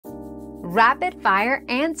Rapid fire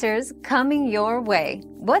answers coming your way.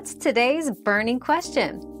 What's today's burning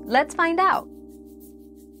question? Let's find out.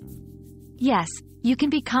 Yes, you can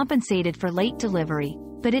be compensated for late delivery,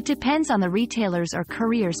 but it depends on the retailer's or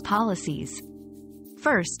courier's policies.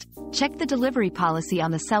 First, check the delivery policy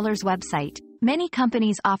on the seller's website. Many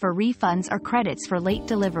companies offer refunds or credits for late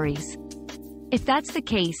deliveries. If that's the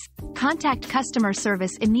case, contact customer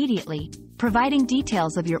service immediately, providing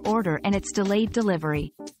details of your order and its delayed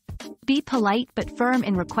delivery. Be polite but firm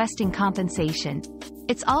in requesting compensation.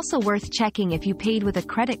 It's also worth checking if you paid with a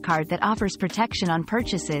credit card that offers protection on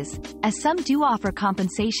purchases, as some do offer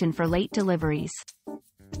compensation for late deliveries.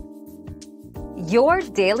 Your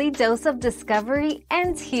daily dose of discovery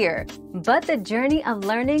ends here, but the journey of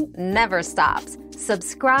learning never stops.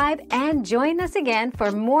 Subscribe and join us again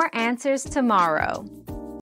for more answers tomorrow.